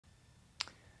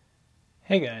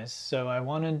Hey guys, so I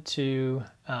wanted to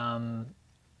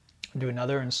do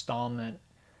another installment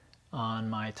on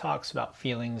my talks about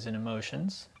feelings and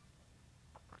emotions.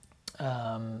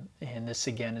 And this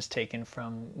again is taken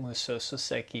from Muso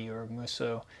Soseki or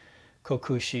Muso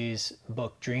Kokushi's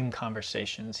book Dream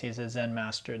Conversations. He's a Zen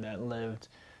master that lived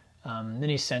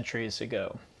many centuries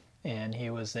ago, and he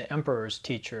was the emperor's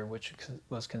teacher, which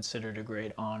was considered a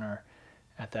great honor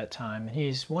at that time.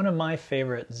 He's one of my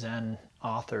favorite Zen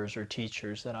authors or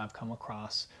teachers that I've come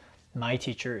across. My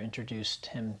teacher introduced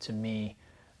him to me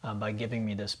by giving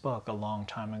me this book a long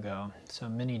time ago, so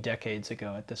many decades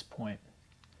ago at this point.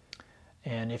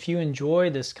 And if you enjoy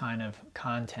this kind of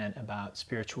content about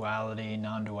spirituality,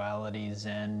 non-duality,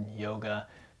 Zen, yoga,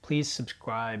 please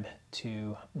subscribe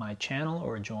to my channel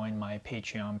or join my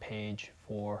Patreon page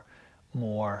for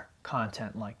more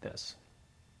content like this.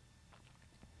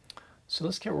 So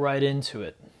let's get right into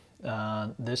it.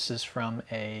 This is from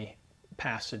a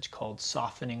passage called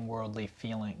Softening Worldly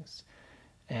Feelings.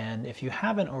 And if you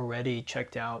haven't already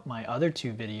checked out my other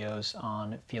two videos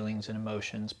on feelings and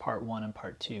emotions, part 1 and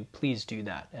part 2, please do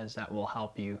that, as that will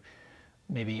help you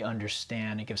maybe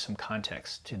understand and give some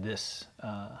context to this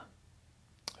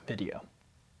video.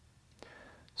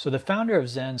 So the founder of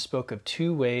Zen spoke of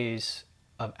 2 ways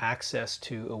of access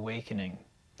to awakening: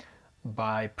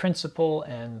 by principle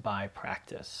and by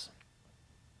practice.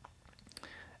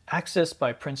 Access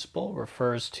by principle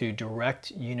refers to direct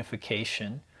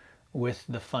unification with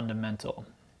the fundamental.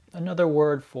 Another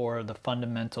word for the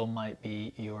fundamental might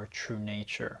be your true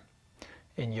nature.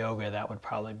 In yoga, that would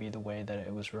probably be the way that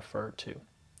it was referred to,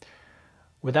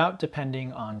 without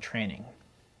depending on training.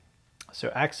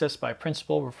 So access by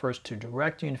principle refers to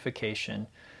direct unification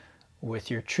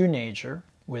with your true nature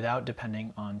without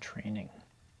depending on training.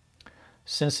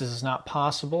 Since this is not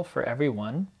possible for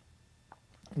everyone,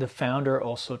 the founder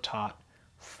also taught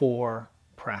 4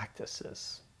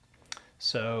 practices.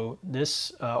 So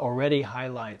this already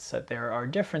highlights that there are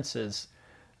differences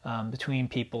between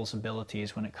people's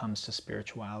abilities when it comes to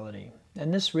spirituality.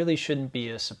 And this really shouldn't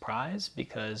be a surprise,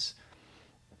 because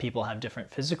people have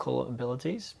different physical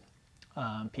abilities,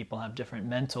 people have different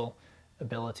mental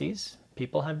abilities,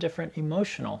 people have different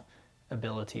emotional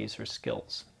abilities or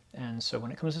skills. And so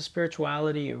when it comes to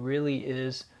spirituality, it really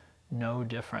is no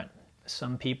different.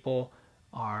 Some people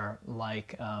are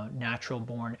like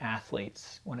natural-born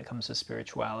athletes when it comes to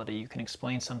spirituality. You can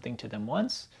explain something to them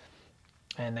once,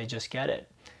 and they just get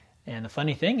it. And the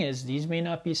funny thing is, these may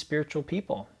not be spiritual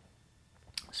people.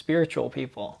 Spiritual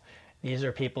people. These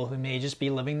are people who may just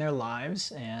be living their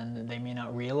lives, and they may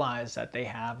not realize that they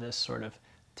have this sort of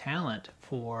talent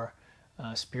for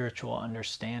spiritual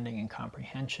understanding and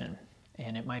comprehension.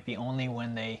 And it might be only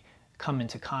when they come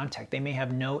into contact. They may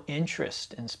have no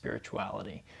interest in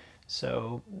spirituality.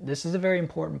 So this is a very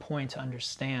important point to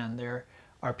understand. There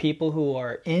are people who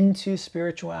are into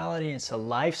spirituality, it's a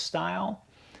lifestyle,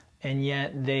 and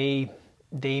yet they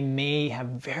may have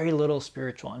very little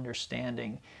spiritual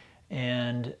understanding,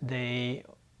 and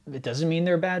it doesn't mean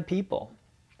they're bad people.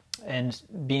 And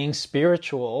being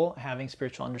spiritual, having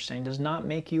spiritual understanding, does not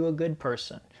make you a good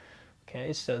person.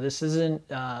 Okay, so this isn't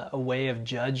a way of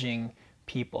judging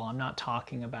people. I'm not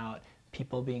talking about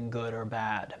people being good or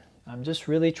bad. I'm just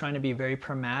really trying to be very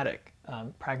pragmatic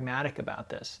about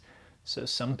this. So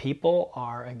some people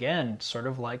are, again, sort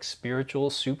of like spiritual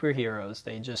superheroes.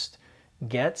 They just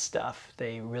get stuff.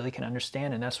 They really can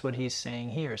understand, and that's what he's saying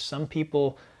here. Some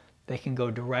people, they can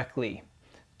go directly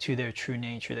to their true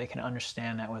nature. They can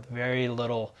understand that with very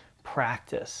little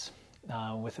practice,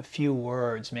 with a few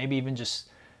words, maybe even just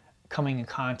coming in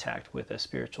contact with a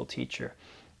spiritual teacher.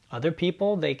 Other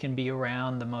people, they can be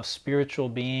around the most spiritual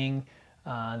being,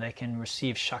 they can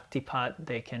receive Shaktipat,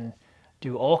 they can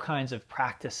do all kinds of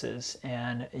practices,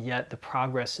 and yet the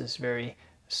progress is very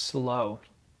slow.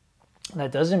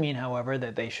 That doesn't mean, however,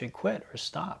 that they should quit or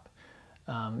stop,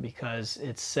 because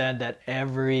it's said that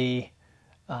every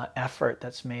effort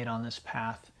that's made on this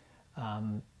path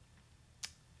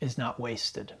is not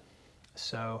wasted.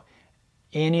 So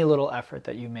any little effort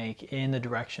that you make in the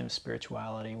direction of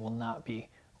spirituality will not be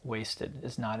wasted,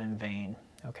 is not in vain.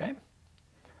 Okay?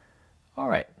 All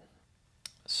right.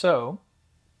 So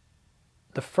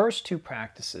the first 2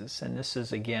 practices, and this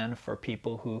is again for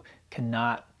people who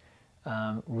cannot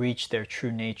reach their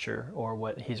true nature, or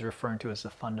what he's referring to as the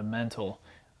fundamental,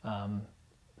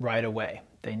 right away.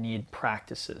 They need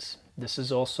practices. This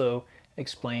is also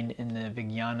explained in the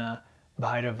Vijnana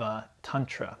Bhairava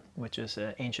Tantra, which is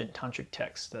an ancient tantric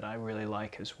text that I really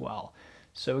like as well.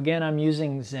 So again, I'm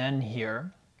using Zen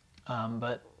here,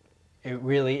 but it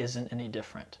really isn't any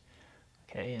different.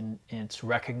 Okay, and it's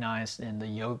recognized in the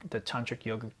tantric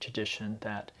yoga tradition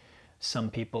that some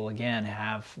people, again,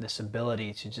 have this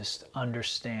ability to just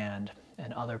understand,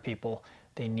 and other people,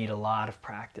 they need a lot of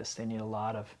practice. They need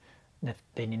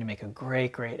to make a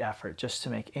great effort just to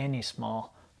make any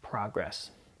small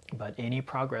progress. But any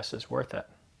progress is worth it.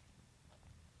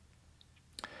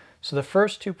 So the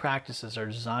first two practices are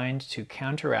designed to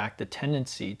counteract the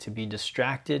tendency to be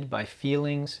distracted by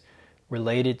feelings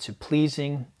related to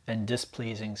pleasing and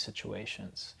displeasing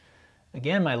situations.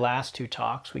 Again, my last two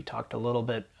talks, we talked a little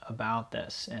bit about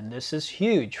this, and this is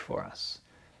huge for us.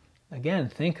 Again,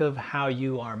 think of how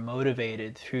you are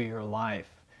motivated through your life.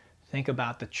 Think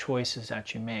about the choices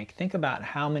that you make. Think about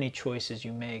how many choices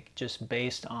you make just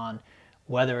based on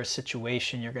whether a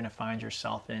situation you're going to find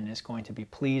yourself in is going to be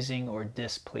pleasing or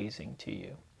displeasing to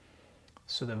you.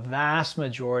 So the vast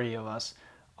majority of us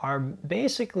are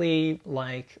basically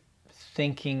like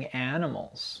thinking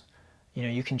animals. You know,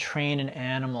 you can train an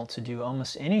animal to do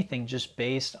almost anything just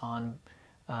based on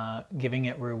giving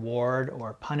it reward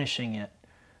or punishing it.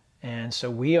 And so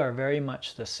we are very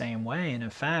much the same way. And in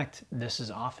fact, this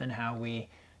is often how we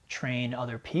train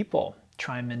other people,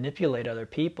 try and manipulate other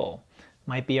people.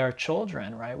 Might be our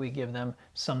children, right? We give them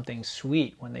something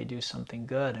sweet when they do something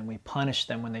good, and we punish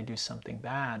them when they do something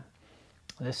bad.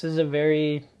 This is a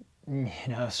very,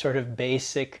 sort of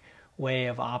basic way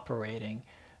of operating.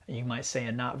 You might say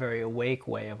a not very awake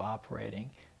way of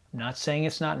operating. I'm not saying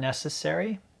it's not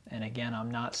necessary. And again, I'm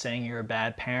not saying you're a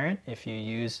bad parent if you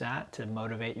use that to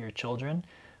motivate your children.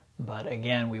 But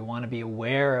again, we want to be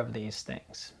aware of these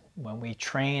things. When we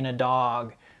train a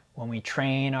dog, when we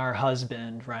train our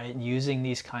husband, right, using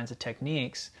these kinds of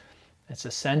techniques, it's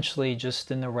essentially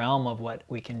just in the realm of what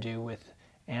we can do with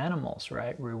animals,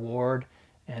 right? Reward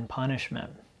and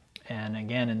punishment. And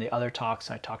again, in the other talks,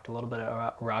 I talked a little bit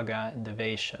about raga and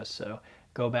devesha. So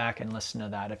go back and listen to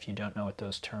that if you don't know what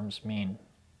those terms mean.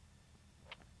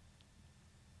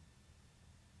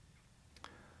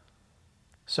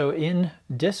 So in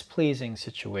displeasing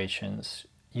situations,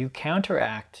 you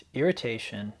counteract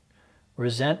irritation,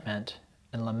 resentment,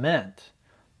 and lament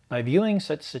by viewing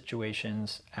such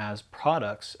situations as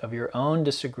products of your own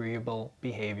disagreeable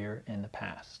behavior in the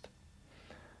past.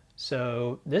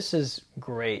 So this is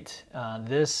great.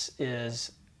 This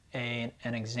is an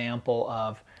example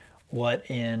of what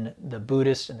in the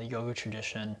Buddhist and the yoga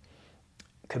tradition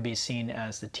could be seen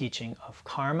as the teaching of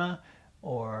karma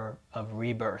or of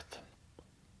rebirth.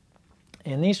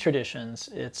 In these traditions,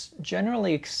 it's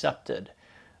generally accepted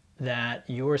that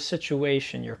your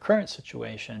situation, your current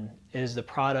situation, is the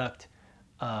product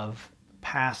of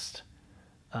past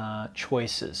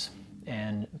choices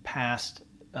and past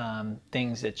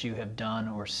things that you have done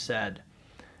or said.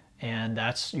 And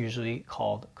that's usually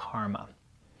called karma.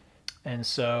 And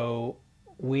so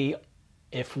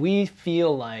if we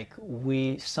feel like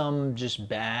some just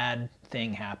bad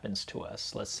thing happens to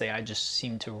us, let's say I just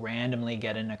seem to randomly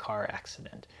get in a car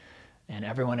accident, and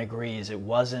everyone agrees it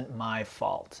wasn't my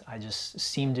fault, I just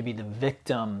seem to be the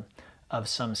victim of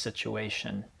some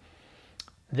situation,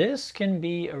 this can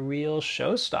be a real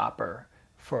showstopper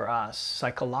for us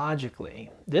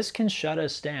psychologically. This can shut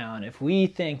us down if we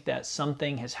think that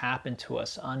something has happened to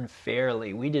us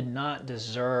unfairly. We did not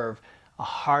deserve a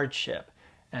hardship,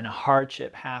 and a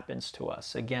hardship happens to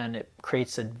us. Again, it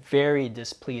creates a very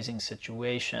displeasing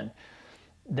situation.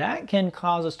 That can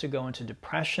cause us to go into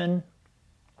depression.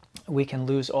 We can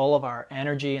lose all of our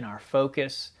energy and our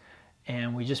focus,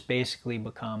 and we just basically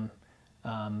become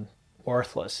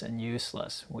worthless and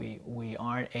useless. We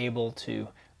aren't able to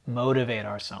motivate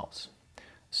ourselves.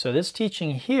 So this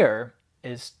teaching here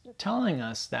is telling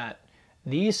us that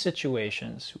these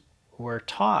situations, we're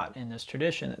taught in this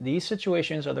tradition, that these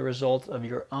situations are the result of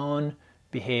your own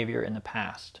behavior in the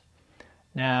past.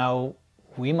 Now,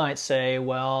 we might say,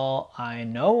 well, I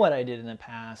know what I did in the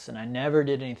past, and I never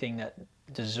did anything that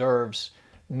deserves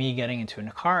me getting into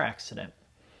a car accident.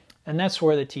 And that's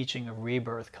where the teaching of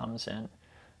rebirth comes in.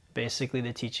 Basically,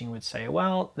 the teaching would say,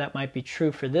 well, that might be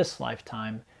true for this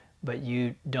lifetime, but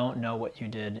you don't know what you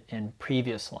did in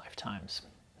previous lifetimes.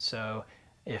 So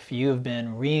if you've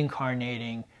been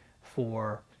reincarnating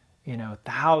for,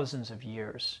 thousands of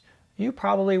years, you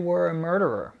probably were a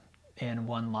murderer in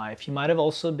one life. You might have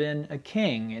also been a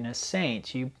king and a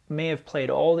saint. You may have played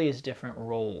all these different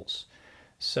roles.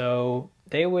 So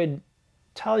they would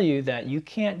tell you that you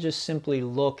can't just simply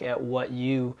look at what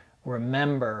you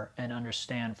remember and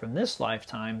understand from this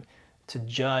lifetime to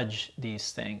judge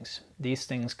these things. These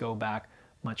things go back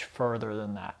much further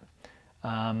than that.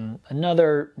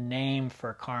 Another name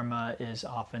for karma is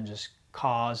often just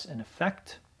cause and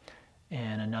effect,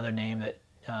 and another name that,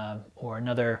 or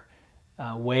another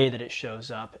way that it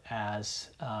shows up as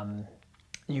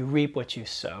you reap what you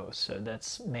sow. So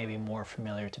that's maybe more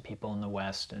familiar to people in the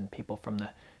West and people from the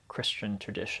Christian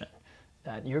tradition,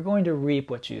 that you're going to reap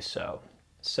what you sow.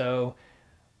 So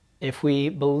if we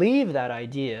believe that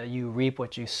idea, you reap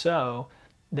what you sow,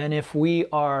 then if we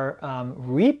are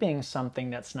reaping something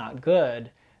that's not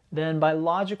good, then by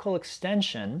logical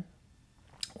extension,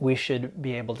 we should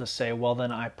be able to say, well,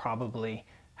 then I probably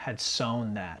had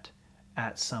sown that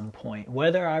at some point,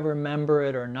 whether I remember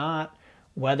it or not,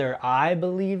 whether I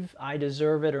believe I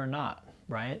deserve it or not,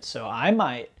 right? So I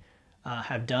might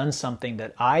have done something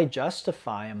that I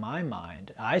justify in my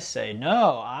mind. I say,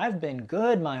 no, I've been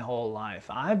good my whole life.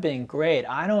 I've been great.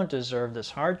 I don't deserve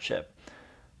this hardship.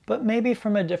 But maybe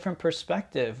from a different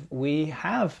perspective, we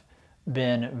have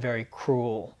been very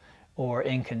cruel or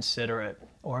inconsiderate,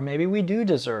 or maybe we do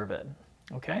deserve it.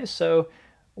 Okay, so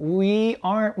we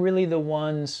aren't really the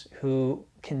ones who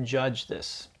can judge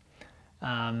this.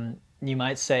 You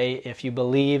might say, if you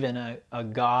believe in a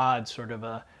God, sort of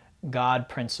a God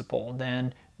principle,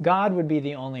 then God would be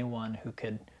the only one who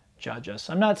could judge us.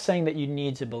 I'm not saying that you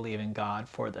need to believe in God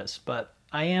for this, but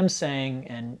I am saying,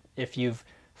 and if you've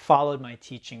followed my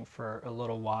teaching for a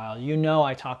little while, you know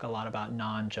I talk a lot about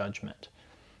non-judgment.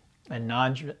 And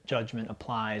non-judgment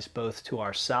applies both to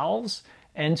ourselves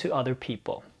and to other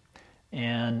people.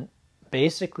 And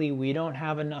basically, we don't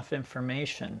have enough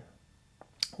information.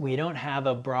 We don't have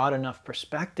a broad enough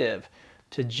perspective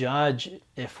to judge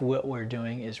if what we're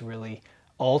doing is really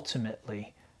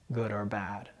ultimately good or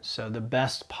bad. So the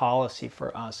best policy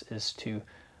for us is to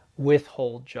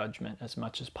withhold judgment as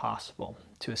much as possible,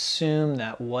 to assume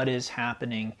that what is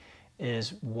happening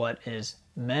is what is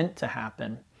meant to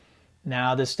happen.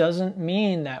 Now, this doesn't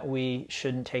mean that we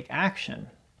shouldn't take action.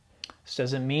 This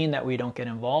doesn't mean that we don't get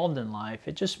involved in life.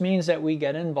 It just means that we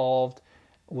get involved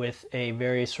with a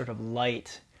very sort of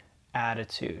light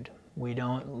attitude. We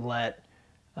don't let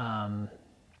our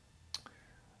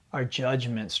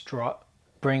judgments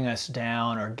bring us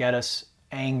down or get us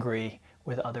angry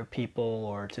with other people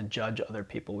or to judge other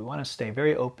people. We want to stay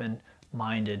very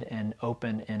open-minded and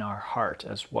open in our heart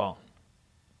as well.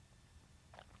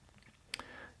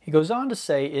 He goes on to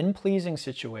say, in pleasing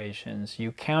situations,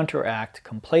 you counteract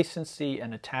complacency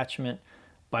and attachment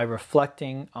by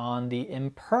reflecting on the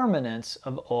impermanence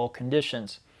of all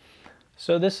conditions.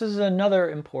 So this is another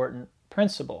important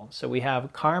principle. So we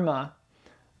have karma,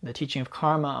 the teaching of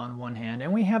karma on one hand,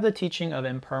 and we have the teaching of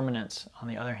impermanence on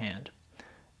the other hand.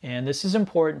 And this is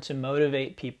important to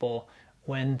motivate people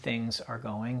when things are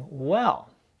going well.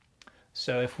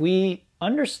 So if we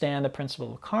understand the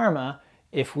principle of karma,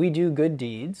 if we do good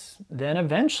deeds, then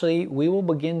eventually we will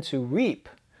begin to reap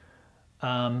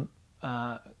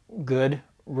good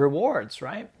rewards,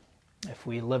 right? If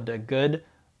we lived a good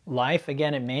life,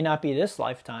 again, it may not be this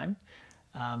lifetime,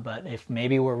 but if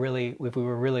we were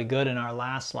really good in our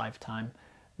last lifetime,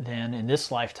 then in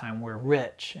this lifetime we're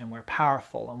rich and we're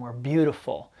powerful and we're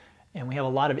beautiful and we have a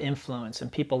lot of influence and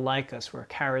people like us, we're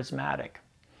charismatic.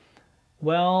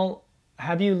 Well,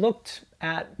 have you looked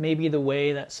at maybe the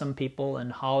way that some people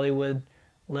in Hollywood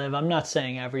live? I'm not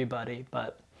saying everybody,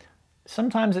 but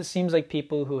sometimes it seems like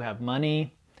people who have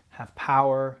money, have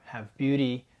power, have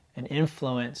beauty and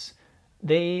influence,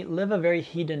 they live a very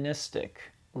hedonistic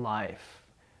life.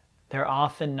 They're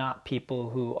often not people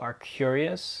who are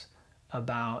curious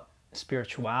about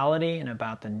spirituality and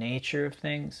about the nature of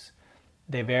things.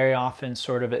 They very often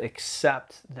sort of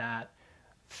accept that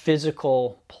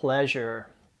physical pleasure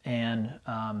and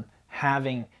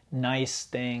having nice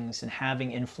things and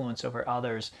having influence over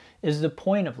others is the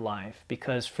point of life,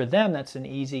 because for them that's an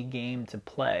easy game to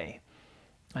play.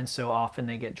 And so often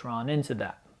they get drawn into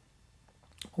that.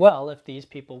 Well, if these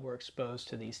people were exposed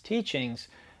to these teachings,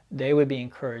 they would be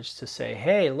encouraged to say,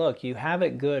 hey, look, you have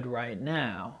it good right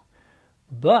now,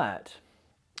 but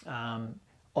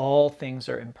all things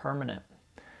are impermanent.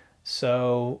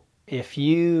 So if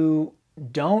you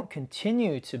don't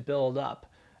continue to build up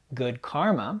good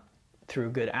karma through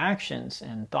good actions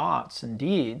and thoughts and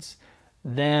deeds,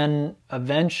 then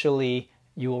eventually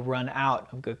you will run out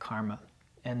of good karma,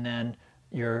 and then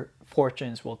your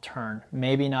fortunes will turn.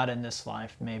 Maybe not in this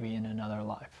life, maybe in another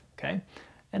life, okay?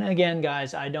 And again,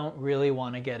 guys, I don't really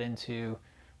want to get into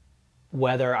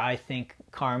whether I think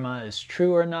karma is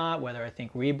true or not, whether I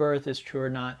think rebirth is true or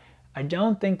not. I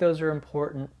don't think those are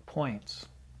important points.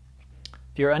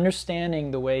 If you're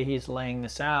understanding the way he's laying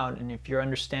this out, and if you're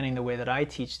understanding the way that I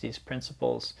teach these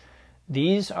principles,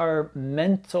 these are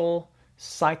mental,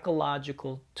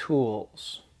 psychological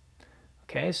tools.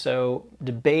 Okay, so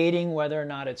debating whether or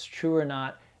not it's true or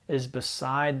not is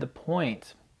beside the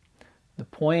point. The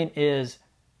point is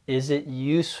Is it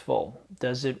useful?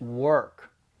 Does it work?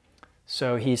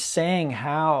 So he's saying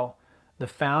how the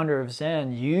founder of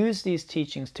Zen used these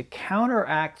teachings to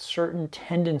counteract certain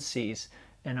tendencies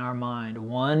in our mind.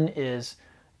 One is,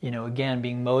 again,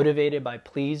 being motivated by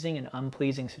pleasing and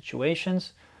unpleasing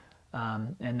situations.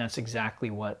 And that's exactly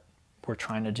what we're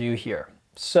trying to do here.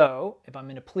 So if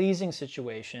I'm in a pleasing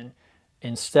situation,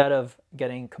 instead of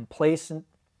getting complacent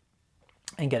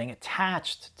and getting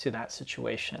attached to that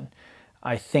situation,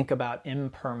 I think about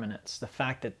impermanence, the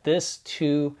fact that this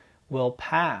too will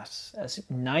pass. As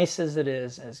nice as it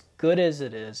is, as good as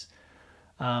it is,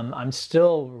 I'm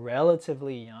still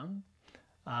relatively young.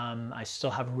 I still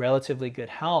have relatively good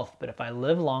health, but if I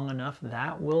live long enough,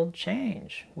 that will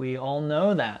change. We all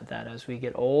know that as we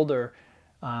get older,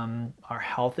 our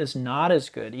health is not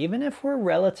as good. Even if we're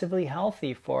relatively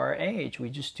healthy for our age, we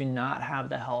just do not have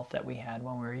the health that we had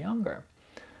when we were younger.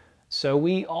 So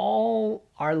we all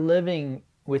are living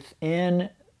within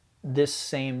this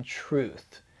same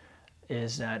truth,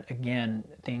 is that, again,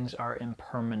 things are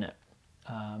impermanent.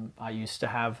 I used to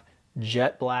have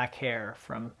jet black hair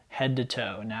from head to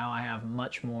toe. Now I have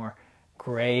much more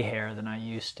gray hair than I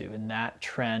used to, and that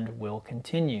trend will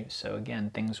continue. So again,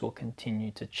 things will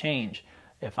continue to change.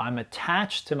 If I'm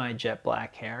attached to my jet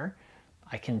black hair,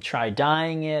 I can try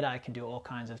dyeing it, I can do all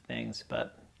kinds of things,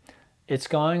 but it's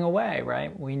going away,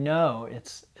 right? We know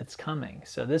it's coming.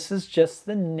 So this is just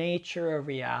the nature of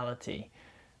reality.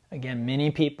 Again,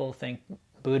 many people think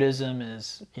Buddhism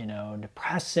is,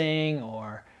 depressing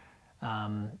or,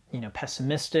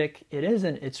 pessimistic. It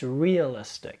isn't. It's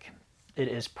realistic. It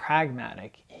is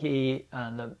pragmatic.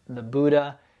 The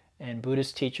Buddha and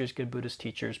Buddhist teachers, good Buddhist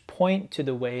teachers, point to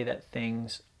the way that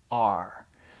things are.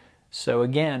 So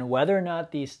again, whether or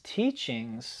not these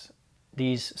teachings,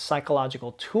 these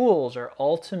psychological tools are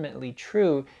ultimately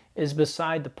true is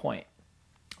beside the point.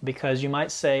 Because you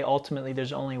might say ultimately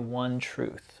there's only one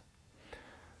truth.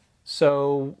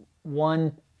 So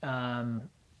one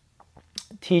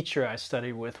teacher I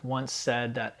studied with once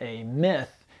said that a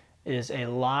myth is a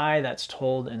lie that's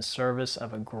told in service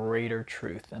of a greater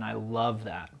truth. And I love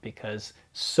that because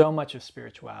so much of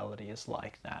spirituality is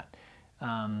like that.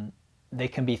 They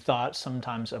can be thought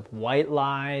sometimes of white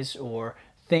lies or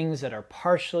things that are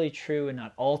partially true and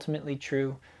not ultimately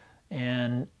true.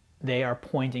 And they are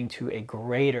pointing to a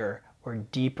greater or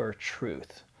deeper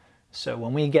truth. So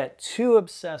when we get too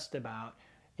obsessed about,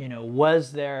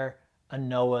 was there a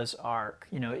Noah's Ark?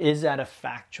 Is that a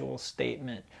factual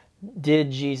statement?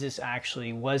 Did Jesus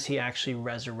was he actually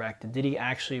resurrected? Did he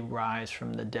actually rise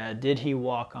from the dead? Did he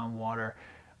walk on water?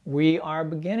 We are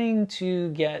beginning to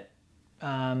get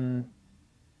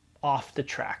off the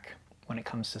track when it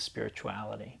comes to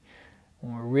spirituality.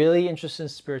 When we're really interested in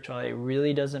spirituality, it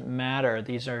really doesn't matter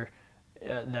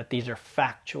that these are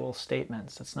factual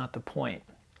statements. That's not the point.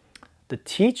 The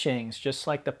teachings, just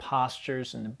like the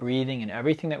postures and the breathing and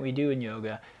everything that we do in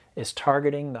yoga, is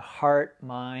targeting the heart,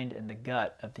 mind, and the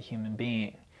gut of the human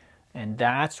being. And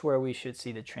that's where we should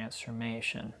see the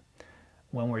transformation.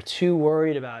 When we're too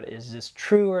worried about, is this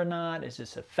true or not? Is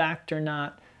this a fact or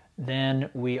not? Then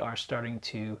we are starting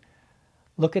to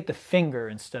look at the finger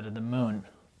instead of the moon.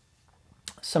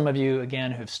 Some of you,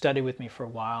 again, who've studied with me for a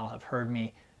while have heard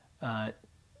me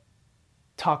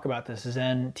talk about this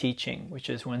Zen teaching, which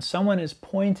is when someone is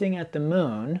pointing at the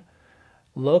moon,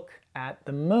 look at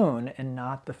the moon and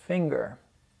not the finger,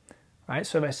 right?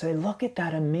 So if I say, look at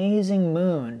that amazing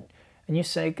moon, and you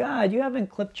say, God, you haven't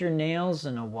clipped your nails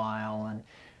in a while, and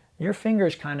your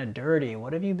finger's kind of dirty.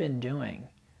 What have you been doing?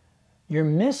 You're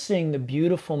missing the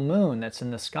beautiful moon that's in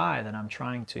the sky that I'm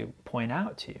trying to point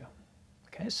out to you.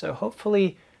 Okay, so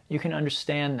hopefully you can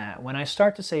understand that. When I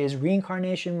start to say, is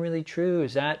reincarnation really true?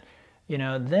 Is that,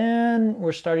 then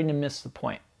we're starting to miss the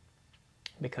point.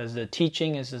 Because the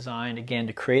teaching is designed, again,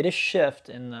 to create a shift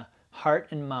in the heart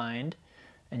and mind.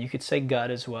 And you could say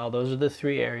gut as well. Those are the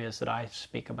three areas that I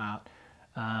speak about.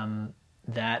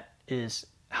 That is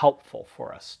helpful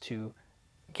for us to,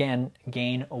 again,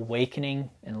 gain awakening,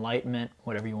 enlightenment,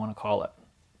 whatever you want to call it.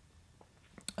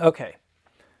 Okay,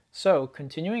 so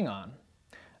continuing on.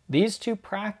 These two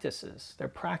practices, they're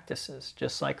practices,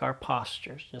 just like our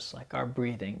postures, just like our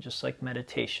breathing, just like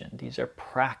meditation. These are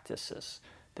practices.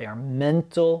 They are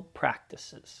mental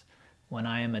practices. When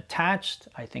I am attached,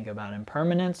 I think about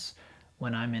impermanence.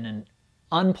 When I'm in an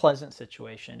unpleasant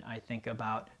situation, I think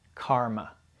about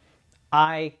karma.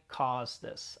 I caused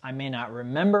this. I may not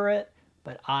remember it,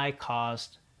 but I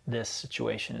caused this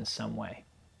situation in some way.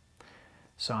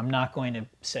 So I'm not going to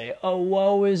say, oh,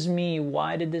 woe is me.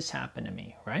 Why did this happen to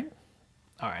me, right?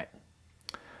 All right.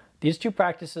 These two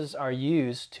practices are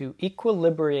used to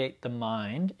equilibrate the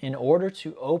mind in order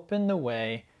to open the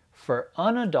way for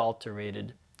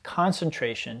unadulterated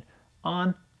concentration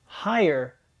on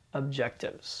higher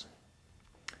objectives.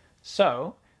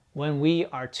 So, when we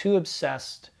are too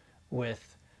obsessed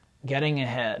with getting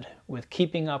ahead, with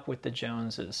keeping up with the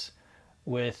Joneses,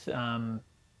 with the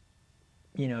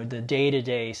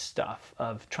day-to-day stuff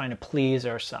of trying to please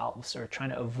ourselves or trying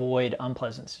to avoid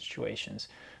unpleasant situations,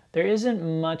 there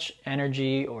isn't much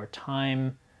energy or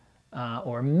time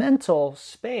or mental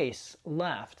space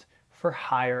left for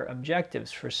higher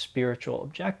objectives, for spiritual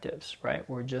objectives, right?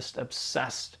 We're just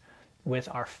obsessed with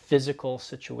our physical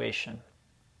situation,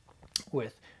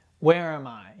 with where am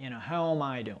I? How am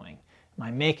I doing? Am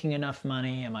I making enough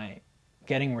money? Am I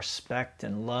getting respect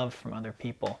and love from other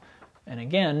people? And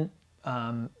again,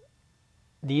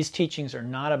 these teachings are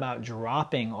not about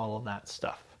dropping all of that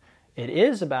stuff. It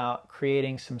is about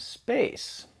creating some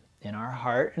space in our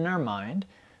heart and our mind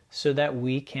so that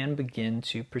we can begin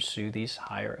to pursue these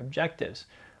higher objectives.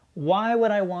 Why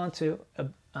would I want to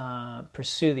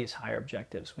pursue these higher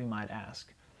objectives, we might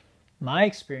ask? My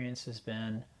experience has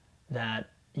been that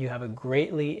you have a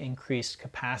greatly increased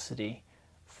capacity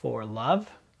for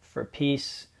love, for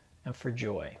peace, and for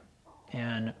joy.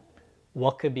 And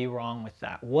what could be wrong with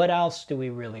that? What else do we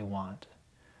really want?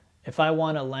 If I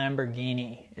want a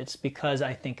Lamborghini, it's because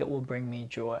I think it will bring me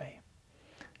joy.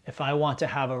 If I want to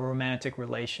have a romantic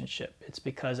relationship, it's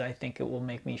because I think it will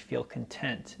make me feel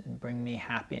content and bring me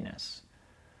happiness.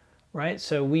 Right?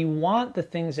 So we want the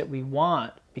things that we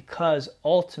want because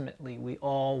ultimately we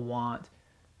all want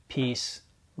peace,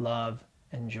 love,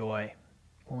 and joy.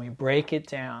 When we break it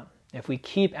down, if we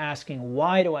keep asking,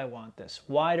 why do I want this?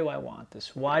 Why do I want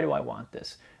this? Why do I want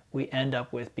this? We end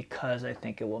up with, because I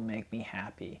think it will make me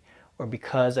happy, or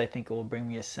because I think it will bring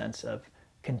me a sense of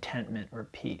contentment or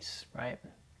peace, right?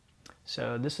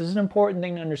 So this is an important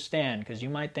thing to understand, because you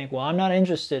might think, well, I'm not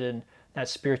interested in that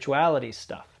spirituality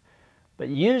stuff. But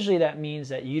usually that means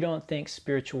that you don't think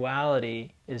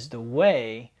spirituality is the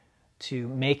way to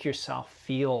make yourself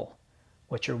feel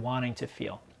what you're wanting to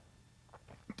feel.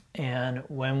 And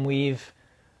when we've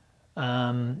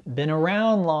been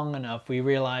around long enough, we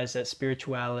realize that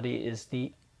spirituality is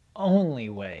the only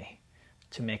way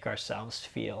to make ourselves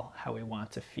feel how we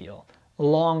want to feel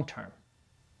long term.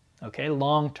 Okay,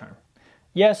 long term.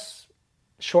 Yes,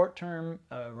 short term,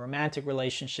 a romantic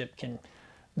relationship can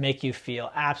make you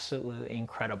feel absolutely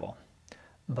incredible,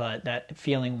 but that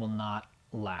feeling will not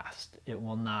last. It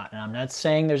will not. And I'm not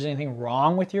saying there's anything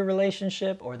wrong with your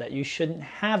relationship or that you shouldn't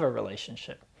have a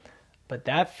relationship, but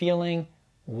that feeling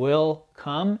will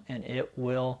come and it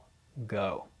will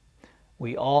go.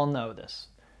 We all know this.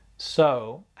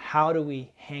 So how do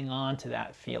we hang on to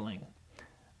that feeling?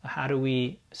 How do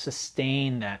we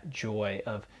sustain that joy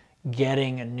of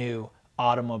getting a new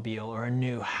automobile or a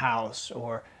new house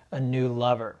or a new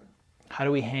lover? How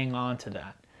do we hang on to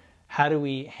that? How do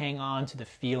we hang on to the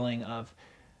feeling of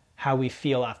how we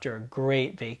feel after a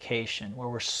great vacation where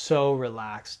we're so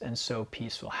relaxed and so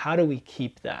peaceful? How do we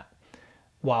keep that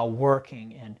while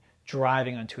working and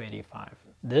driving on 285?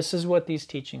 This is what these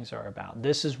teachings are about.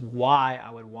 This is why I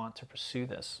would want to pursue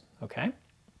this, okay?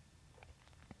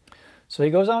 So he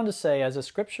goes on to say, as the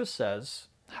scripture says,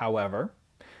 however,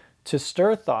 to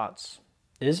stir thoughts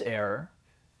is error,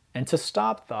 and to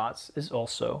stop thoughts is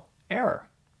also error.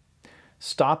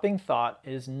 Stopping thought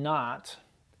is not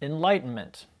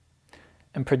enlightenment,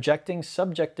 and projecting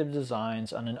subjective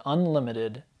designs on an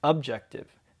unlimited objective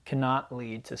cannot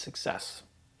lead to success.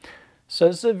 So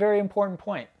this is a very important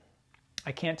point.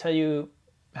 I can't tell you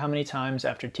how many times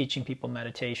after teaching people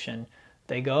meditation,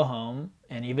 they go home,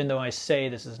 and even though I say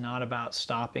this is not about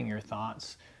stopping your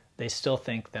thoughts, they still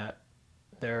think that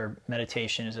their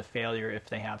meditation is a failure if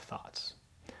they have thoughts.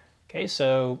 Okay,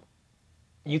 so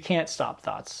you can't stop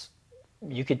thoughts.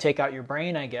 You could take out your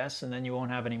brain, I guess, and then you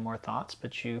won't have any more thoughts,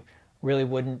 but you really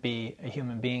wouldn't be a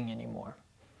human being anymore.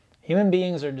 Human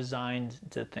beings are designed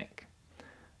to think.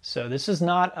 So this is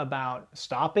not about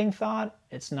stopping thought.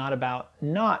 It's not about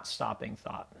not stopping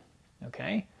thought.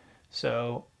 Okay?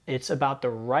 So it's about the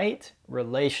right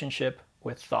relationship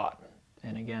with thought.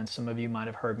 And again, some of you might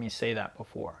have heard me say that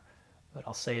before, but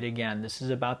I'll say it again. This is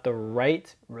about the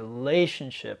right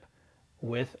relationship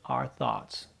with our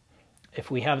thoughts. If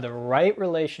we have the right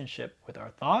relationship with our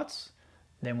thoughts,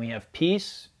 then we have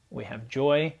peace, we have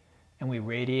joy, and we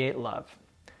radiate love.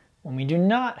 When we do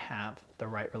not have the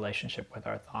right relationship with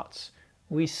our thoughts,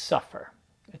 we suffer.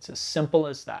 It's as simple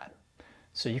as that.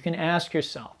 So you can ask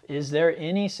yourself, is there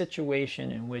any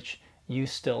situation in which you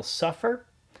still suffer?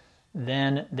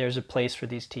 Then there's a place for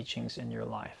these teachings in your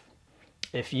life.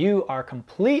 If you are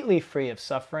completely free of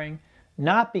suffering,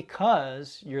 not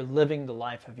because you're living the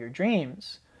life of your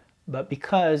dreams, but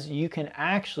because you can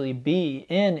actually be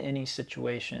in any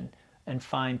situation and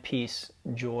find peace,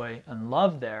 joy, and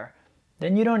love there,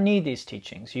 then you don't need these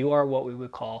teachings. You are what we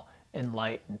would call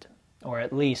enlightened, or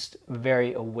at least a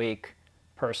very awake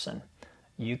person.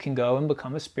 You can go and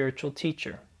become a spiritual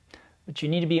teacher, but you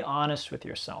need to be honest with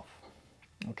yourself.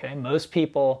 Okay, most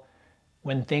people,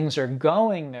 when things are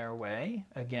going their way,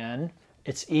 again,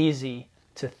 it's easy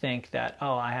to think that,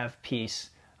 oh, I have peace,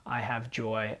 I have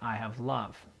joy, I have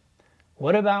love.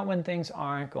 What about when things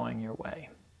aren't going your way?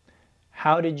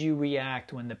 How did you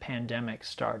react when the pandemic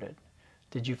started?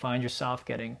 Did you find yourself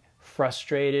getting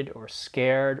frustrated or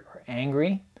scared or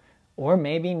angry? Or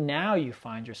maybe now you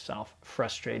find yourself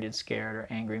frustrated, scared, or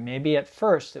angry. Maybe at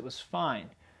first it was fine,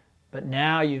 but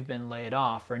now you've been laid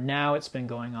off, or now it's been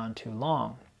going on too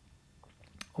long.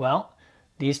 Well,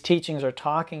 these teachings are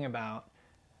talking about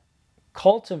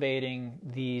cultivating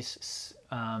these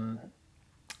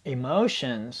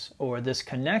emotions or this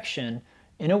connection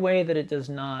in a way that it does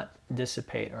not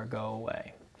dissipate or go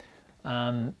away.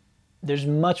 There's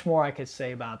much more I could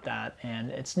say about that,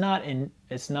 and it's not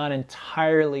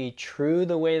entirely true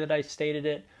the way that I stated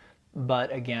it,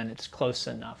 but again, it's close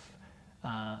enough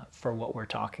for what we're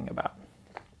talking about.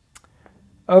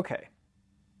 Okay,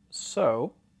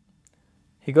 so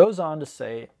he goes on to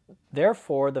say,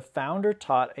 therefore, the founder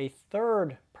taught a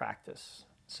third practice.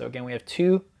 So again, we have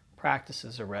two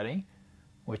practices already,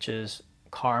 which is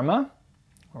karma,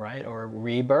 right, or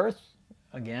rebirth.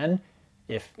 Again,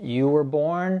 if you were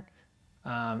born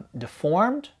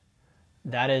deformed,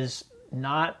 that is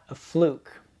not a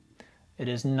fluke. It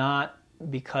is not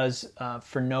because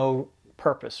for no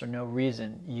purpose or no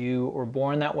reason. You were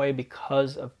born that way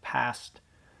because of past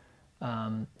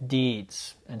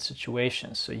deeds and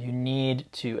situations. So you need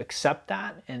to accept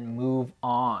that and move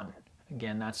on.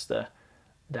 Again, that's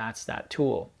that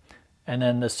tool. And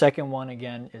then the second one,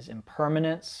 again, is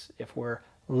impermanence. If we're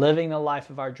living the life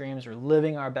of our dreams or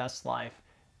living our best life,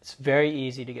 it's very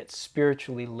easy to get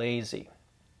spiritually lazy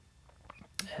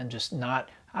and just not,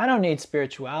 I don't need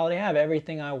spirituality, I have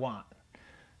everything I want.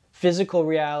 Physical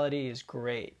reality is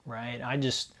great, right? I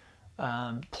just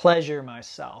pleasure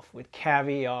myself with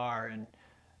caviar and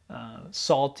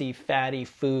salty, fatty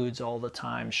foods all the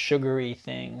time, sugary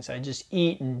things. I just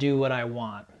eat and do what I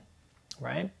want,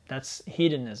 right? That's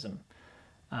hedonism.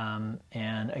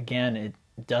 And again, it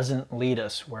doesn't lead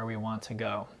us where we want to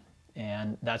go.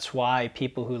 And that's why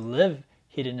people who live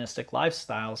hedonistic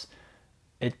lifestyles,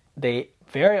 they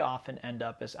very often end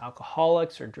up as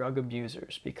alcoholics or drug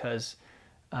abusers because,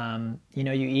 you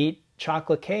know, you eat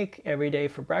chocolate cake every day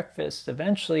for breakfast.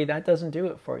 Eventually, that doesn't do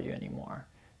it for you anymore.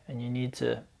 And you need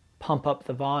to pump up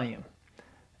the volume.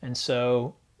 And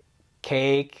so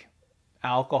cake,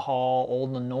 alcohol, all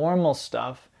the normal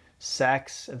stuff,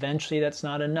 sex, eventually that's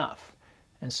not enough.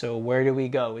 And so where do we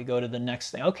go? We go to the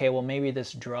next thing. Okay, well, maybe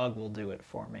this drug will do it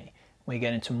for me. We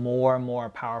get into more and more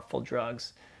powerful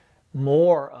drugs,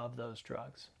 more of those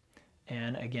drugs.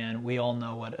 And again, we all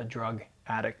know what a drug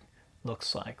addict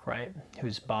looks like, right?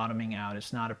 Who's bottoming out.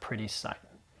 It's not a pretty sight.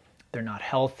 They're not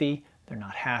healthy. They're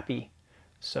not happy.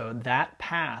 So that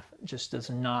path just does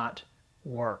not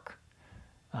work.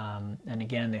 And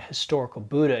again, the historical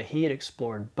Buddha, he had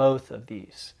explored both of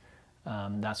these.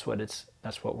 That's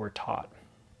what we're taught.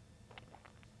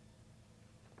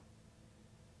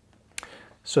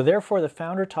 So therefore, the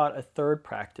founder taught a third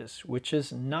practice, which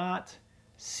is not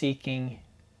seeking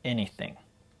anything.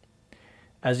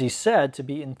 As he said, to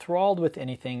be enthralled with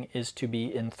anything is to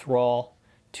be enthralled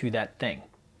to that thing.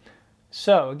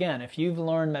 So again, if you've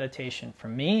learned meditation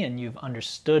from me and you've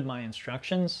understood my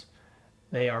instructions,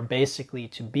 they are basically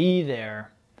to be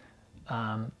there,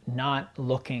 not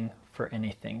looking for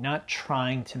anything, not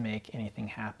trying to make anything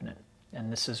happen.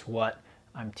 And this is what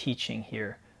I'm teaching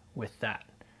here with that.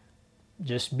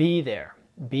 Just be there.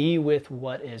 Be with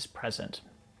what is present.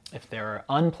 If there are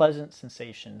unpleasant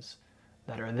sensations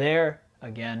that are there,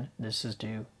 again, this is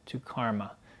due to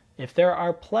karma. If there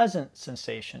are pleasant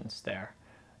sensations there,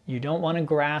 you don't want to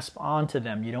grasp onto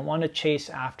them. You don't want to chase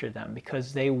after them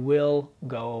because they will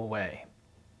go away.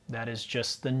 That is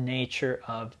just the nature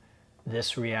of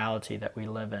this reality that we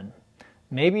live in.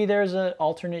 Maybe there's an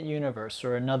alternate universe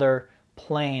or another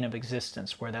plane of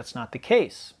existence where that's not the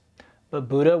case. But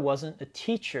Buddha wasn't a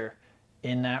teacher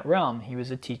in that realm. He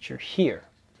was a teacher here.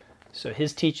 So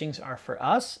his teachings are for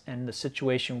us and the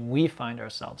situation we find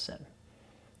ourselves in.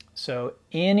 So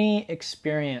any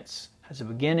experience has a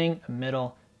beginning, a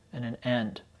middle, and an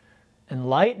end.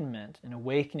 Enlightenment and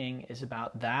awakening is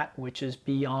about that which is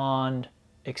beyond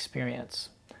experience.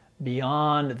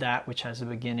 beyond that which has a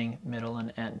beginning, middle,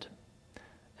 and end.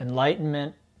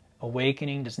 Enlightenment,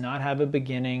 awakening does not have a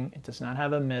beginning, it does not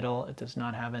have a middle, it does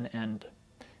not have an end.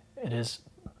 It is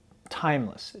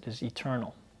timeless, it is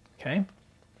eternal. Okay?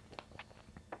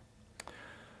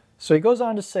 So he goes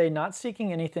on to say, not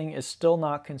seeking anything is still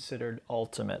not considered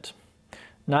ultimate.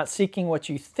 Not seeking what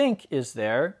you think is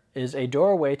there is a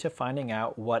doorway to finding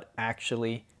out what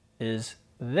actually is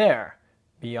there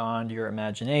beyond your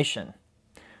imagination.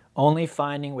 Only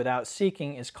finding without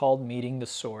seeking is called meeting the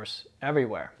source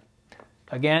everywhere.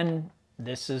 Again,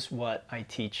 this is what I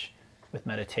teach with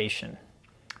meditation.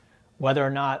 Whether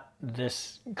or not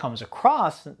this comes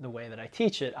across the way that I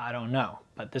teach it, I don't know.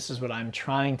 But this is what I'm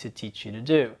trying to teach you to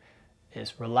do,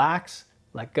 is relax,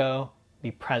 let go,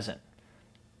 be present.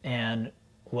 And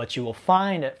what you will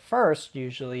find at first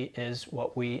usually is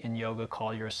what we in yoga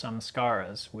call your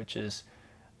samskaras, which is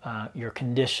your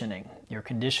conditioning. Your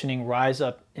conditioning rise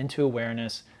up into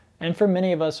awareness, and for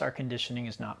many of us, our conditioning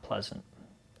is not pleasant.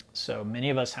 So many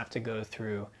of us have to go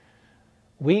through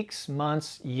weeks,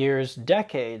 months, years,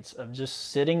 decades of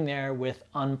just sitting there with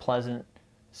unpleasant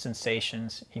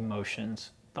sensations,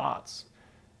 emotions, thoughts.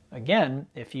 Again,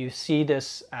 if you see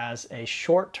this as a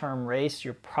short-term race,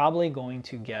 you're probably going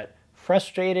to get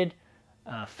frustrated,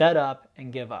 fed up,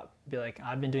 and give up. Be like,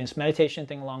 I've been doing this meditation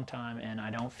thing a long time and I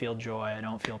don't feel joy, I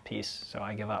don't feel peace, so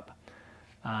I give up.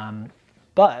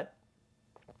 But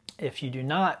if you do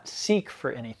not seek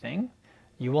for anything,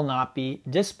 you will not be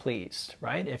displeased,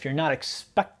 right? If you're not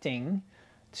expecting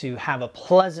to have a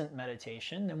pleasant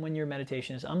meditation, then when your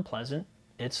meditation is unpleasant,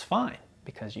 it's fine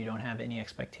because you don't have any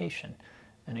expectation.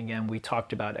 And again, we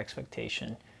talked about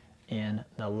expectation in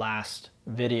the last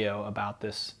video about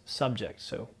this subject,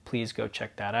 so please go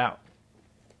check that out.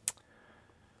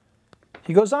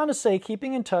 He goes on to say,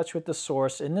 keeping in touch with the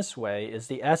source in this way is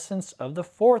the essence of the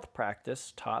fourth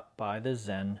practice taught by the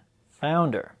Zen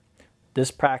founder. This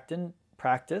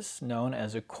practice, known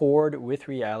as accord with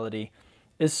reality,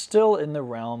 is still in the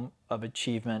realm of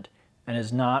achievement and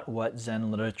is not what Zen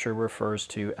literature refers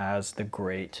to as the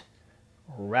Great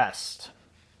Rest.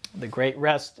 The Great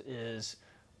Rest is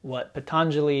what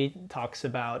Patanjali talks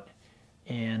about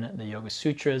in the Yoga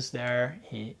Sutras there.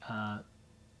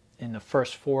 In the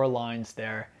first 4 lines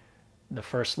there, the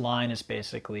first line is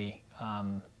basically,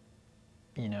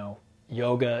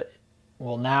 yoga.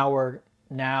 Well, now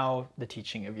the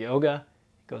teaching of yoga.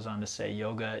 It goes on to say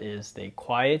yoga is the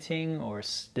quieting or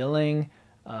stilling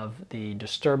of the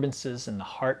disturbances in the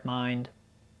heart mind.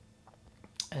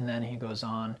 And then he goes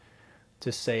on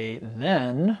to say,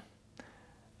 then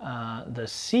the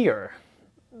seer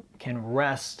can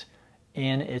rest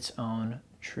in its own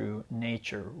true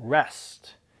nature.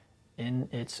 Rest in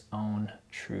its own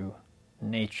true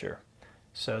nature.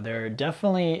 So there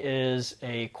definitely is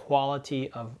a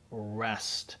quality of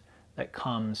rest that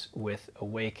comes with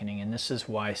awakening. And this is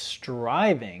why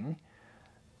striving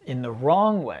in the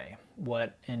wrong way,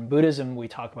 what in Buddhism we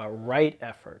talk about right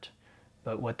effort,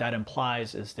 but what that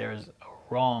implies is there's a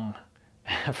wrong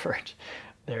effort.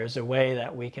 There's a way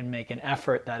that we can make an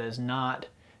effort that is not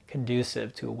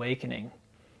conducive to awakening.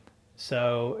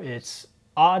 So it's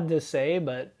odd to say,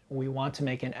 but we want to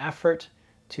make an effort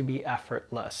to be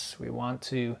effortless. We want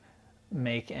to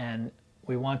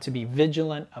be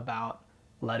vigilant about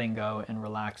letting go and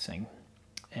relaxing.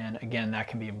 And again, that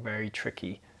can be a very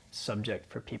tricky subject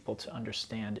for people to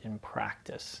understand in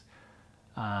practice.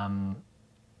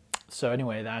 So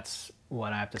anyway, that's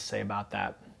what I have to say about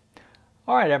that.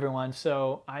 All right, everyone.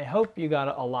 So I hope you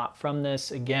got a lot from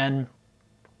this. Again,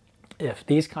 if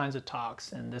these kinds of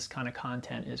talks and this kind of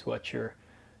content is what you're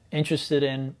interested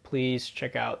in, please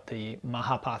check out the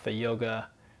Mahapatha Yoga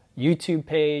YouTube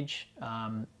page.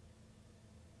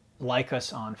 Like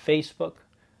us on Facebook.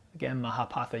 Again,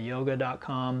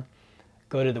 mahapathayoga.com.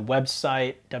 Go to the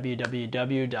website,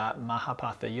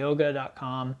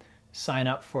 www.mahapathayoga.com. Sign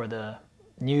up for the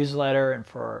newsletter and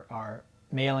for our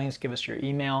mailings. Give us your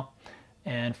email.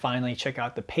 And finally, check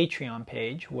out the Patreon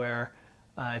page where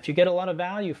if you get a lot of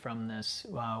value from this,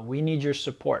 we need your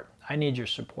support. I need your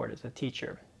support as a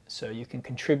teacher. So you can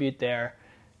contribute there.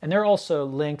 And there are also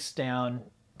links down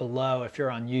below if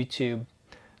you're on YouTube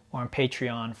or on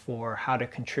Patreon for how to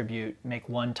contribute, make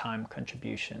one-time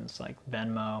contributions like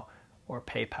Venmo or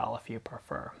PayPal if you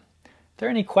prefer. If there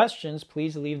are any questions,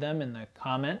 please leave them in the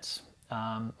comments.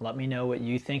 Let me know what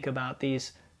you think about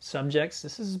these subjects.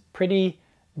 This is pretty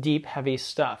deep, heavy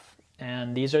stuff.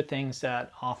 And these are things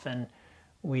that often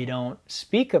we don't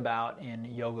speak about in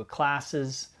yoga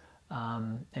classes.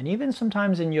 And even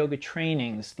sometimes in yoga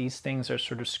trainings, these things are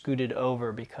sort of scooted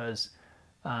over because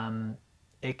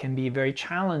it can be very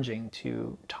challenging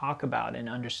to talk about and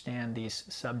understand these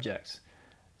subjects.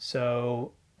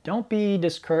 So don't be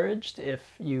discouraged if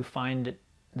you find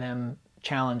them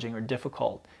challenging or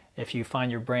difficult. If you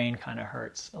find your brain kind of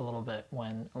hurts a little bit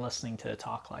when listening to a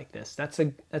talk like this, that's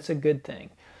a good thing.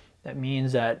 That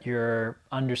means that your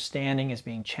understanding is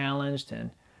being challenged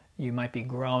and you might be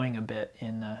growing a bit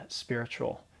in the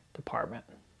spiritual department.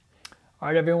 All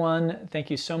right, everyone.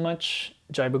 Thank you so much.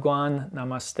 Jai Bhagwan.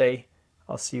 Namaste.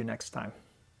 I'll see you next time.